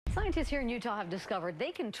Scientists here in Utah have discovered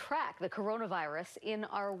they can track the coronavirus in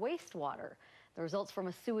our wastewater. The results from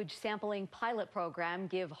a sewage sampling pilot program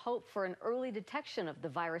give hope for an early detection of the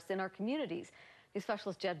virus in our communities. News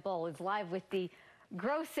specialist Jed Bull is live with the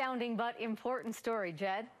gross-sounding but important story.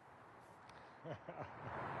 Jed?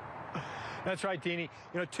 That's right, Deanie.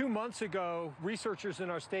 2 months ago, researchers in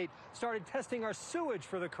our state started testing our sewage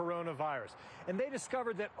for the coronavirus. And they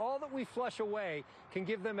discovered that all that we flush away can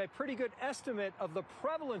give them a pretty good estimate of the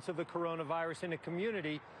prevalence of the coronavirus in a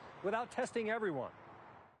community without testing everyone.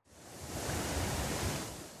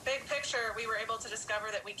 Big picture, we were able to discover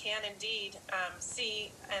that we can indeed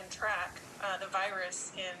see and track the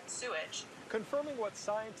virus in sewage. Confirming what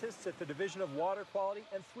scientists at the Division of Water Quality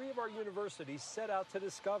and 3 of our universities set out to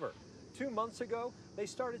discover. 2 months ago, they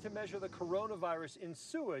started to measure the coronavirus in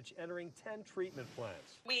sewage entering 10 treatment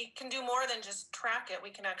plants. We can do more than just track it. We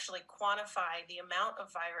can actually quantify the amount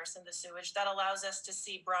of virus in the sewage. That allows us to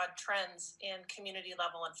see broad trends in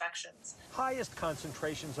community-level infections. Highest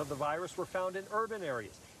concentrations of the virus were found in urban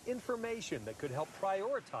areas. Information that could help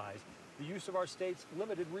prioritize the use of our state's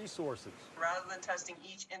limited resources. Rather than testing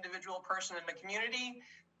each individual person in the community,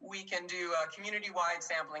 we can do community-wide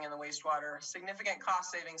sampling in the wastewater. Significant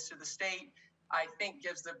cost savings to the state, I think,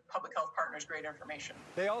 gives the public health partners great information.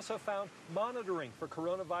 They also found monitoring for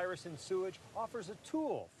coronavirus in sewage offers a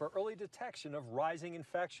tool for early detection of rising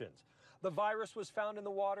infections. The virus was found in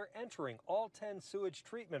the water entering all 10 sewage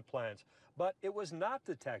treatment plants, but it was not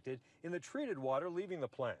detected in the treated water leaving the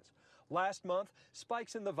plants. Last month,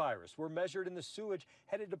 spikes in the virus were measured in the sewage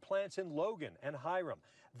headed to plants in Logan and Hiram.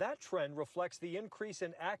 That trend reflects the increase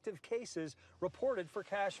in active cases reported for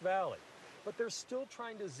Cache Valley. But they're still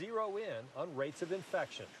trying to zero in on rates of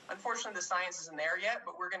infection. Unfortunately, the science isn't there yet,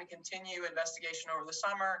 but we're going to continue investigation over the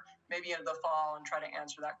summer, maybe into the fall, and try to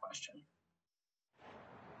answer that question.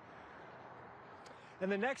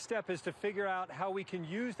 And the next step is to figure out how we can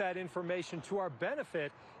use that information to our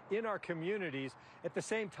benefit in our communities. At the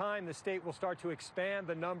same time, the state will start to expand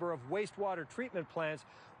the number of wastewater treatment plants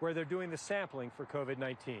where they're doing the sampling for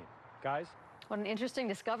COVID-19. Guys? What an interesting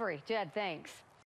discovery. Jed, thanks.